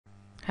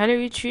Hello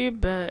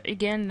YouTube,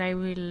 again I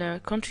will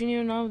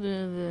continue now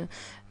the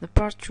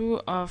part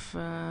 2 of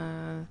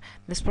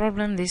this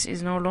problem. This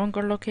is no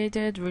longer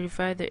located.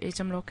 Verify the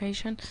item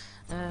location.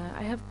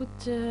 I have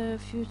put a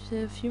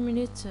few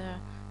minutes,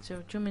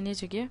 so 2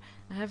 minutes ago.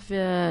 I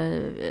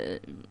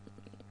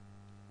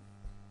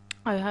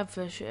have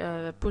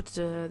put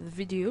the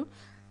video.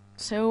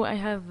 So I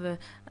have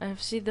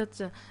seen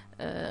that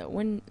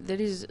when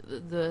there is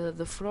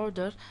the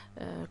folder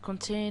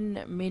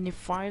contain many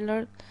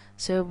filer,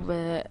 so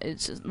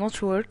it's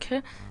not work.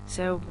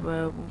 So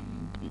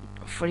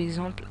for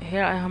example,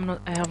 here I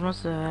have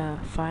not a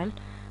file.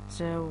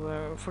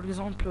 So for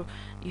example,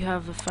 you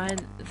have a file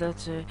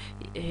that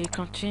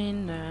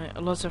contain a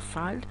lot of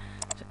file.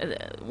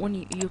 When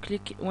you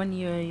click, when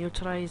you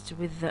try it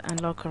with the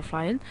unlocker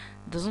file,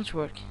 doesn't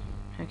work.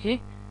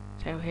 Okay,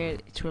 so here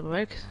it will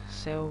work.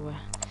 So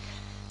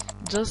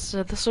just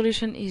the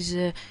solution is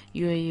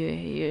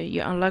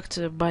you unlocked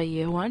by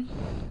one.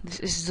 This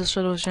is the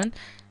solution.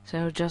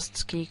 So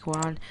just click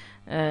one,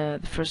 the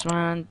first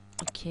one,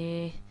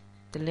 okay,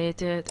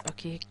 delete it,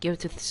 okay, go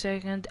to the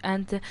second,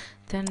 and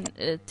then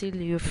till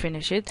you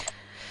finish it.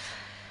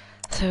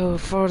 So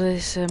for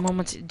this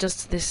moment,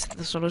 just this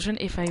the solution.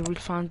 If I will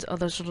find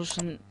other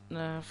solution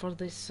for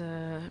this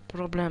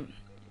problem,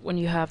 when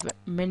you have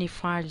many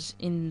files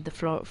in the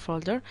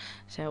folder,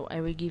 so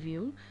I will give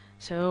you.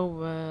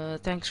 So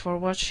thanks for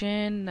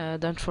watching.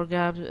 Don't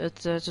forget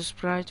to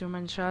subscribe to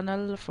my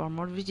channel for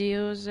more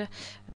videos.